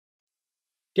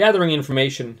Gathering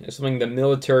information is something that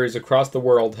militaries across the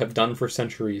world have done for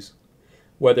centuries,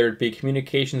 whether it be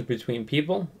communications between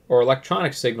people or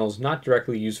electronic signals not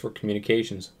directly used for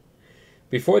communications.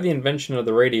 Before the invention of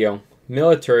the radio,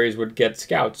 militaries would get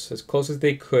scouts as close as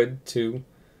they could to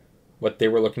what they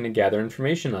were looking to gather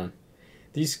information on.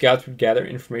 These scouts would gather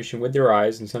information with their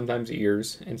eyes and sometimes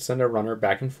ears and send a runner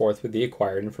back and forth with the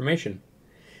acquired information.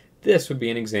 This would be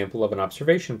an example of an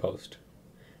observation post.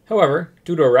 However,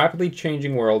 due to a rapidly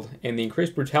changing world and the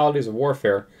increased brutalities of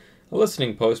warfare, a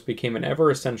listening post became an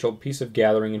ever-essential piece of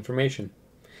gathering information.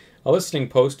 A listening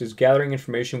post is gathering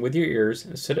information with your ears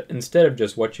instead of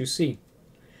just what you see.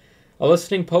 A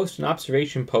listening post and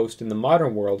observation post in the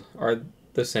modern world are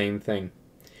the same thing.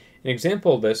 An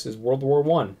example of this is World War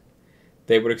I.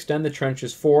 They would extend the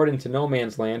trenches forward into no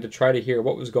man's land to try to hear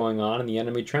what was going on in the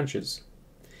enemy trenches.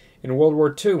 In World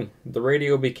War II, the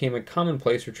radio became a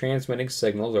commonplace for transmitting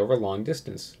signals over long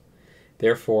distance.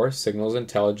 Therefore, signals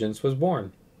intelligence was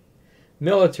born.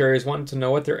 Militaries wanted to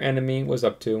know what their enemy was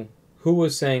up to, who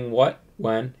was saying what,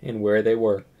 when, and where they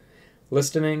were.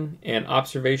 Listening and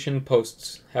observation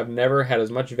posts have never had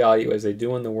as much value as they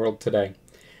do in the world today,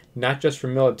 not just for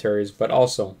militaries, but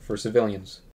also for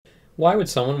civilians. Why would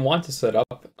someone want to set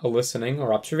up a listening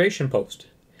or observation post?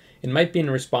 It might be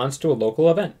in response to a local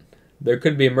event. There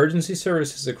could be emergency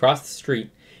services across the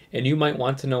street, and you might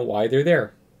want to know why they're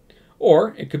there.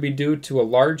 Or it could be due to a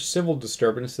large civil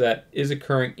disturbance that is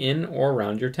occurring in or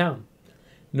around your town.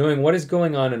 Knowing what is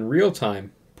going on in real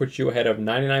time puts you ahead of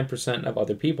 99% of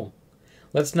other people.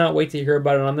 Let's not wait to hear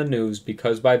about it on the news,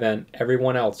 because by then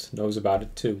everyone else knows about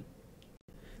it too.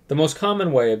 The most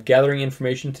common way of gathering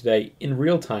information today in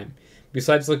real time,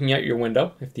 besides looking out your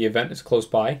window if the event is close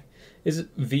by, is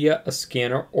via a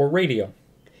scanner or radio.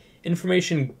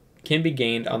 Information can be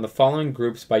gained on the following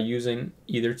groups by using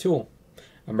either tool: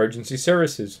 emergency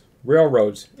services,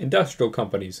 railroads, industrial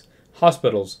companies,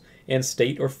 hospitals, and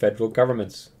state or federal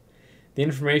governments. The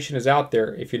information is out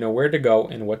there if you know where to go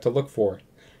and what to look for.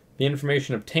 The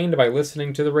information obtained by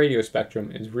listening to the radio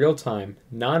spectrum is real-time,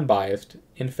 non-biased,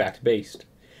 and fact-based.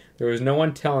 There is no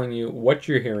one telling you what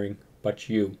you're hearing but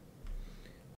you.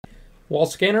 While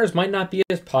scanners might not be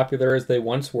as popular as they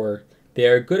once were, they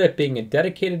are good at being a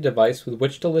dedicated device with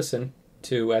which to listen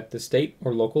to at the state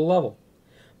or local level.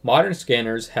 Modern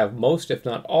scanners have most, if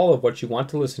not all, of what you want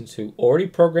to listen to already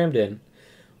programmed in,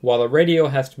 while a radio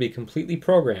has to be completely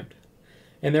programmed.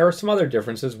 And there are some other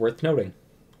differences worth noting.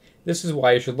 This is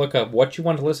why you should look up what you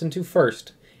want to listen to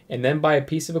first, and then buy a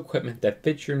piece of equipment that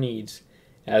fits your needs,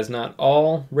 as not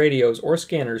all radios or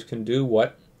scanners can do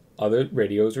what other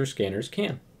radios or scanners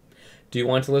can. Do you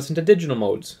want to listen to digital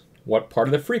modes? What part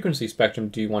of the frequency spectrum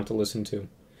do you want to listen to?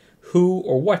 Who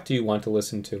or what do you want to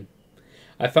listen to?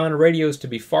 I found radios to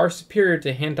be far superior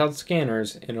to handheld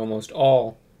scanners in almost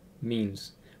all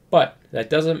means. But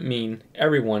that doesn't mean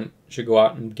everyone should go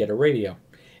out and get a radio.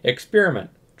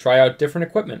 Experiment, try out different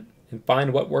equipment, and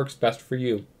find what works best for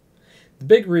you. The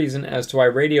big reason as to why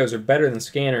radios are better than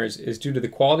scanners is due to the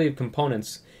quality of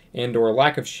components and or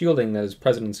lack of shielding that is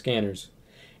present in scanners.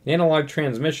 An analog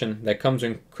transmission that comes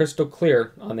in crystal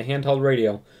clear on the handheld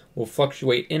radio will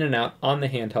fluctuate in and out on the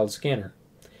handheld scanner.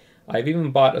 I've even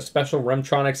bought a special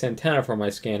Remtronics antenna for my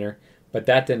scanner, but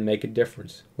that didn't make a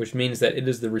difference, which means that it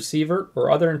is the receiver or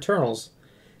other internals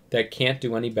that can't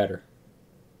do any better.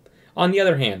 On the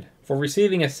other hand, for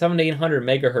receiving a 7800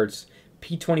 MHz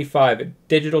P25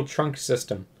 digital trunk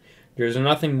system, there is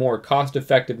nothing more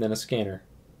cost-effective than a scanner.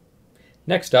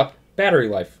 Next up, battery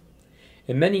life.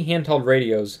 In many handheld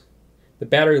radios, the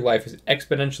battery life is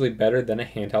exponentially better than a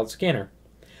handheld scanner.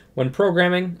 When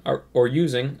programming or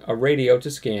using a radio to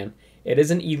scan, it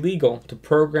isn't illegal to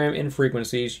program in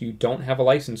frequencies you don't have a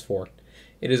license for.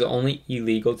 It is only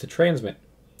illegal to transmit.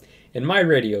 In my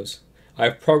radios,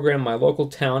 I've programmed my local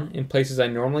town in places I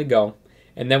normally go,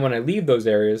 and then when I leave those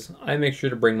areas, I make sure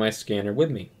to bring my scanner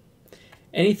with me.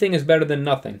 Anything is better than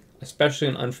nothing, especially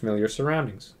in unfamiliar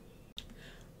surroundings.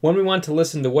 When we want to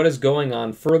listen to what is going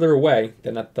on further away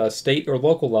than at the state or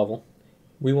local level,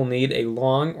 we will need a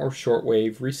long or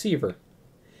shortwave receiver.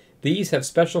 These have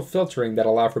special filtering that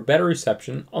allow for better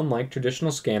reception, unlike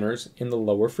traditional scanners in the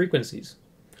lower frequencies.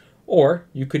 Or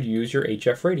you could use your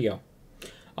HF radio.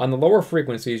 On the lower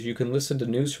frequencies, you can listen to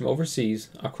news from overseas,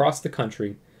 across the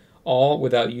country, all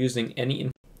without using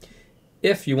any.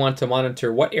 If you want to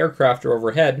monitor what aircraft are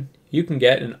overhead, you can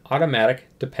get an automatic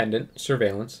dependent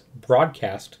surveillance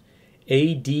broadcast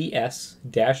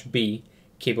ADS-B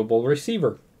capable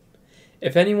receiver.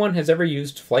 If anyone has ever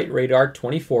used Flight Radar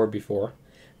 24 before,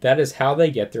 that is how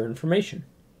they get their information.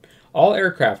 All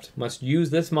aircraft must use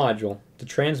this module to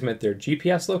transmit their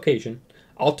GPS location,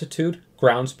 altitude,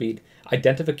 ground speed,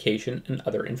 identification, and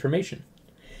other information.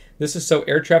 This is so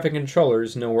air traffic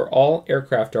controllers know where all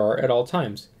aircraft are at all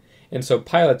times, and so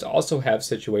pilots also have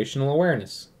situational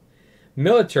awareness.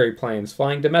 Military planes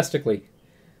flying domestically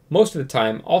most of the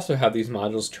time also have these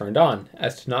modules turned on,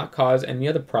 as to not cause any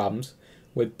other problems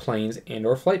with planes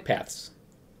and/or flight paths.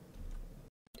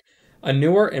 A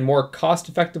newer and more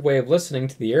cost-effective way of listening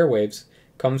to the airwaves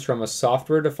comes from a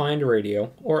software-defined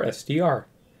radio, or SDR.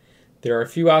 There are a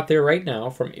few out there right now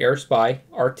from AirSpy,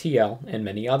 RTL, and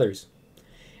many others.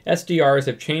 SDRs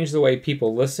have changed the way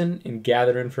people listen and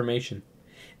gather information.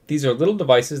 These are little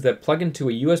devices that plug into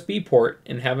a USB port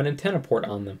and have an antenna port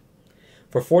on them.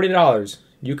 For $40,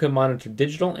 you can monitor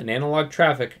digital and analog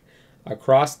traffic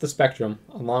across the spectrum,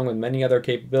 along with many other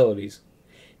capabilities.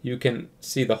 You can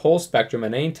see the whole spectrum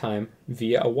at any time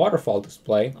via a waterfall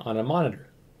display on a monitor.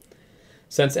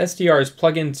 Since SDRs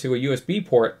plug into a USB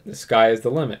port, the sky is the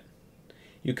limit.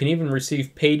 You can even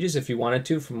receive pages if you wanted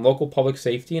to from local public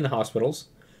safety and hospitals,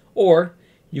 or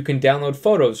you can download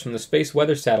photos from the space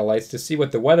weather satellites to see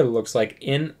what the weather looks like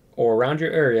in or around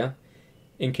your area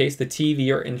in case the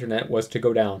TV or internet was to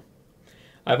go down.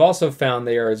 I've also found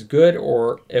they are as good,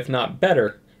 or if not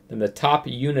better, than the top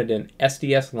unit in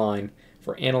SDS line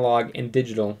for analog and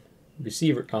digital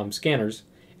receiver scanners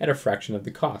at a fraction of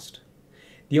the cost.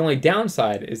 The only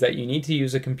downside is that you need to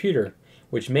use a computer,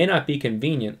 which may not be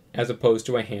convenient as opposed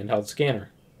to a handheld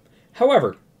scanner.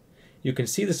 However, you can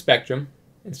see the spectrum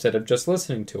instead of just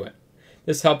listening to it.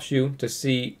 This helps you to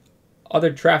see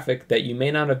other traffic that you may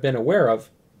not have been aware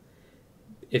of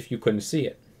if you couldn't see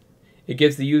it. It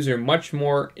gives the user much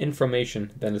more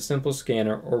information than a simple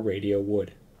scanner or radio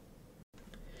would.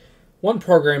 One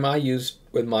program I used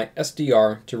with my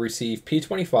SDR to receive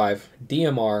P25,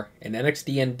 DMR, and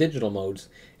NXDN digital modes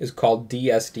is called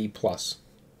DSD+.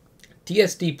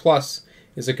 DSD+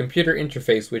 is a computer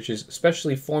interface which is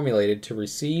specially formulated to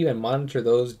receive and monitor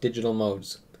those digital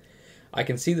modes. I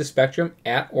can see the spectrum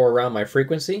at or around my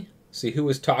frequency, see who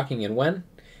is talking and when,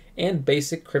 and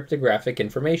basic cryptographic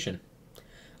information.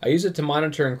 I use it to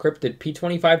monitor encrypted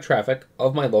P25 traffic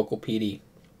of my local PD.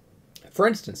 For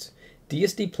instance,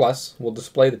 DSD Plus will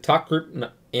display the talk group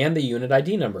and the unit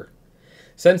ID number.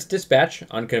 Since dispatch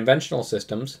on conventional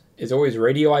systems is always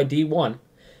radio ID 1,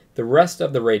 the rest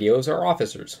of the radios are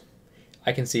officers.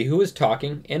 I can see who is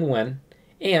talking and when,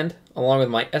 and, along with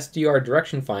my SDR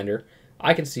direction finder,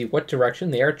 I can see what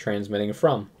direction they are transmitting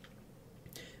from.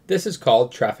 This is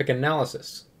called traffic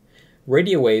analysis.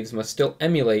 Radio waves must still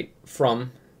emulate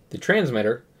from the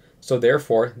transmitter, so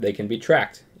therefore they can be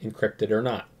tracked, encrypted or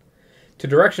not. To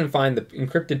direction find the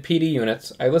encrypted PD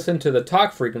units, I listen to the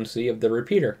talk frequency of the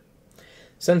repeater.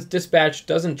 Since dispatch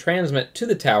doesn't transmit to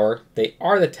the tower, they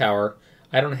are the tower,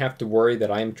 I don't have to worry that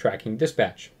I am tracking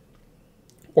dispatch.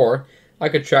 Or I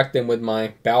could track them with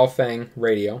my Baofeng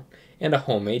radio and a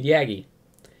homemade Yagi.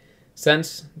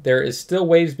 Since there is still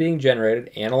waves being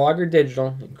generated, analog or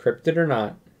digital, encrypted or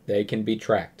not, they can be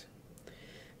tracked.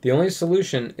 The only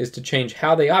solution is to change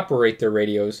how they operate their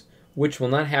radios, which will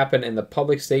not happen in the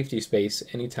public safety space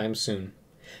anytime soon.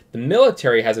 The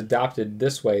military has adopted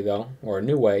this way, though, or a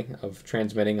new way of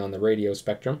transmitting on the radio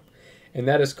spectrum, and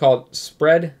that is called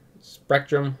spread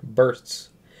spectrum bursts,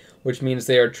 which means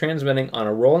they are transmitting on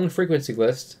a rolling frequency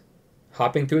list,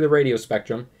 hopping through the radio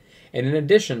spectrum, and in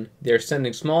addition, they are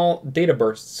sending small data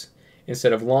bursts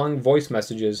instead of long voice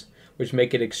messages, which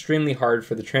make it extremely hard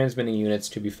for the transmitting units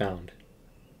to be found.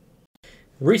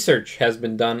 Research has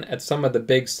been done at some of the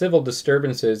big civil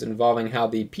disturbances involving how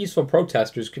the peaceful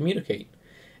protesters communicate,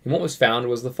 and what was found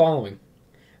was the following.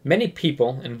 Many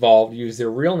people involved use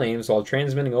their real names while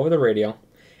transmitting over the radio,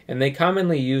 and they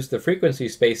commonly use the frequency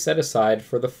space set aside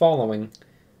for the following: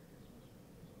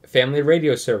 Family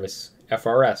Radio Service,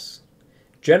 FRS,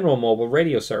 General Mobile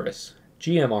Radio Service,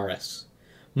 GMRS,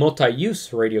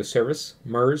 Multi-Use Radio Service,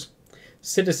 MERS,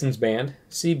 Citizens Band,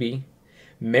 CB,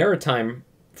 Maritime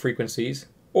Frequencies,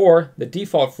 or the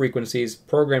default frequencies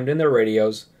programmed in their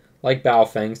radios, like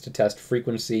Baofeng's, to test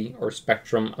frequency or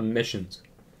spectrum emissions.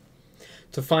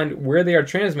 To find where they are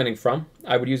transmitting from,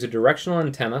 I would use a directional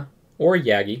antenna, or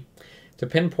Yagi, to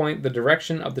pinpoint the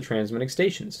direction of the transmitting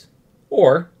stations.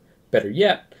 Or, better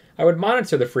yet, I would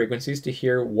monitor the frequencies to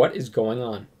hear what is going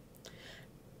on.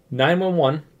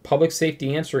 911, public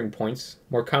safety answering points,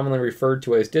 more commonly referred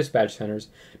to as dispatch centers,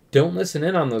 don't listen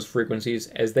in on those frequencies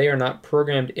as they are not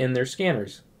programmed in their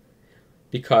scanners,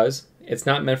 because it's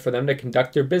not meant for them to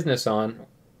conduct their business on,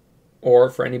 or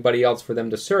for anybody else for them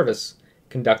to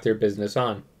conduct their business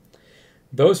on.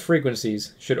 Those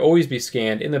frequencies should always be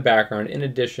scanned in the background in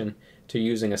addition to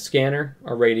using a scanner,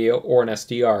 a radio, or an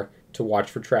SDR to watch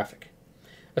for traffic.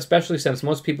 especially since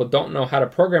most people don't know how to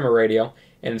program a radio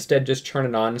and instead just turn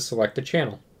it on and select a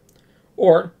channel.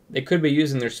 Or they could be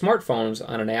using their smartphones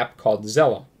on an app called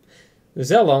Zello.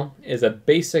 Zello is a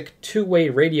basic two-way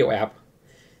radio app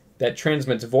that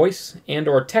transmits voice and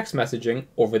or text messaging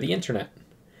over the internet.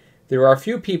 There are a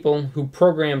few people who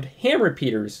programmed ham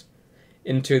repeaters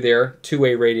into their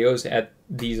two-way radios at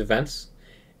these events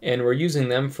and were using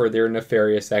them for their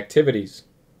nefarious activities.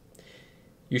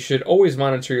 You should always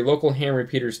monitor your local ham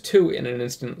repeaters too in an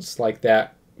instance like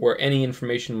that where any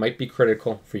information might be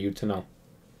critical for you to know.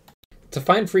 To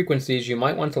find frequencies you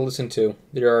might want to listen to,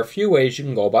 there are a few ways you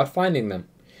can go about finding them.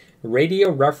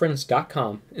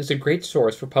 RadioReference.com is a great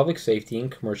source for public safety and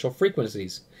commercial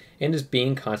frequencies and is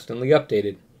being constantly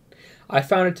updated. I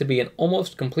found it to be an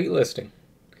almost complete listing.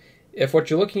 If what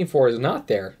you're looking for is not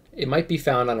there, it might be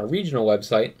found on a regional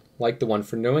website like the one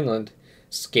for New England,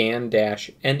 scan-ne.net.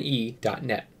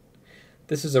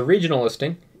 This is a regional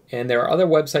listing, and there are other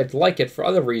websites like it for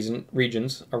other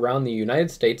regions around the United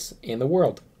States and the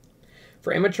world.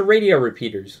 For amateur radio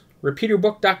repeaters,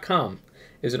 repeaterbook.com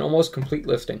is an almost complete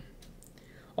listing.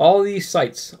 All of these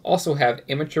sites also have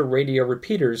amateur radio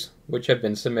repeaters which have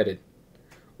been submitted.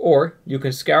 Or you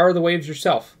can scour the waves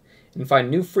yourself and find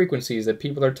new frequencies that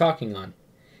people are talking on.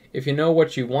 If you know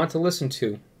what you want to listen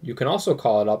to, you can also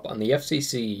call it up on the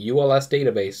FCC ULS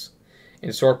database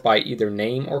and sort by either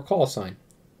name or call sign.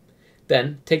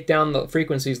 Then take down the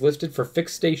frequencies listed for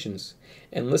fixed stations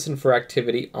and listen for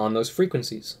activity on those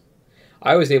frequencies.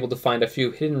 I was able to find a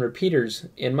few hidden repeaters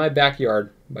in my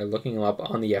backyard by looking them up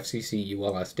on the FCC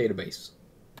ULS database.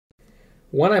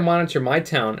 When I monitor my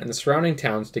town and the surrounding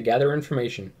towns to gather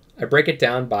information, I break it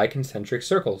down by concentric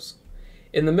circles.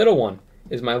 In the middle one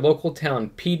is my local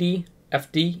town PD,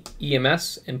 FD,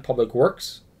 EMS, and Public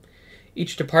Works.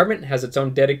 Each department has its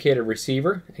own dedicated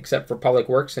receiver, except for Public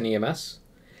Works and EMS.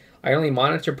 I only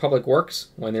monitor Public Works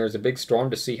when there is a big storm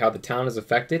to see how the town is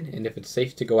affected and if it's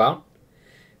safe to go out.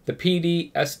 The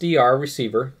PD SDR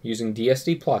receiver, using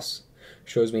DSD+,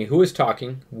 shows me who is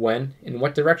talking, when, and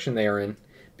what direction they are in,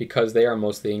 because they are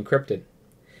mostly encrypted.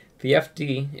 The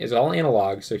FD is all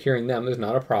analog, so hearing them is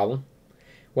not a problem.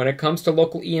 When it comes to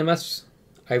local EMS,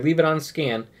 I leave it on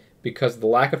scan because of the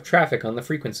lack of traffic on the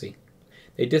frequency.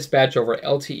 They dispatch over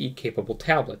LTE-capable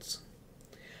tablets.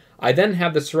 I then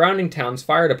have the surrounding town's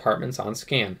fire departments on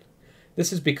scan.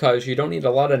 This is because you don't need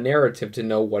a lot of narrative to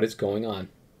know what is going on.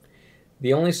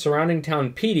 The only surrounding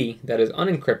town PD that is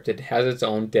unencrypted has its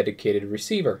own dedicated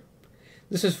receiver.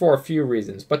 This is for a few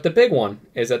reasons, but the big one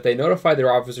is that they notify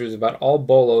their officers about all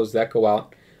bolos that go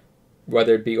out,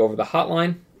 whether it be over the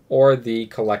hotline or the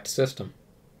collect system.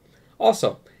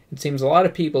 Also, it seems a lot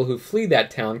of people who flee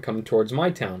that town come towards my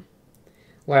town.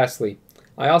 Lastly,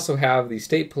 I also have the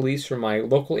state police from my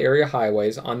local area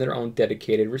highways on their own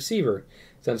dedicated receiver,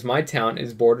 since my town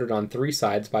is bordered on 3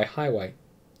 sides by highway.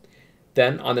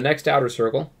 Then, on the next outer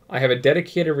circle, I have a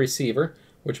dedicated receiver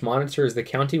which monitors the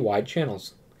county-wide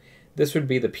channels. This would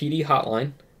be the PD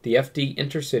hotline, the FD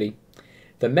intercity,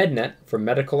 the MedNet for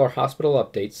medical or hospital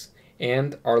updates,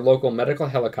 and our local medical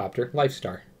helicopter,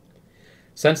 LifeStar.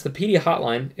 Since the PD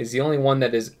hotline is the only one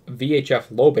that is VHF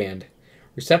low band,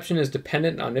 reception is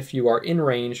dependent on if you are in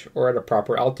range or at a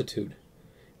proper altitude.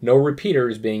 No repeater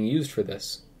is being used for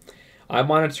this. I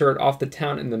monitor it off the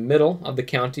town in the middle of the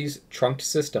county's trunked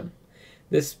system.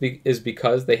 This is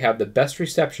because they have the best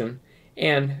reception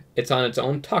and it's on its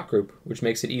own talk group, which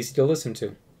makes it easy to listen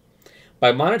to.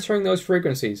 By monitoring those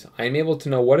frequencies, I am able to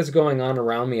know what is going on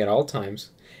around me at all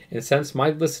times, and since my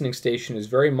listening station is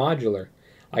very modular,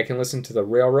 I can listen to the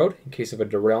railroad in case of a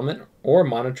derailment or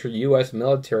monitor U.S.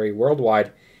 military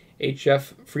worldwide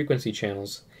HF frequency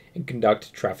channels and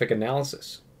conduct traffic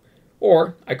analysis.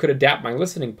 Or I could adapt my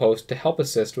listening post to help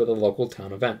assist with a local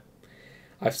town event.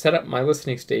 I've set up my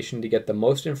listening station to get the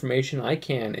most information I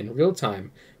can in real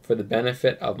time for the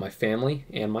benefit of my family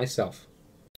and myself.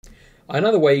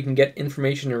 Another way you can get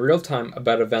information in real time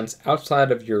about events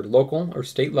outside of your local or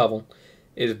state level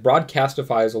is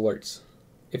Broadcastify's alerts.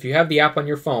 If you have the app on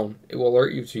your phone, it will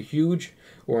alert you to huge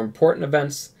or important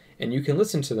events, and you can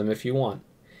listen to them if you want.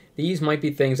 These might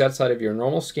be things outside of your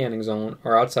normal scanning zone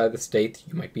or outside the state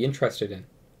you might be interested in.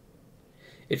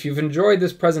 If you've enjoyed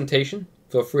this presentation,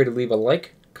 feel free to leave a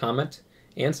like, comment,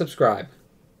 and subscribe.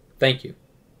 Thank you.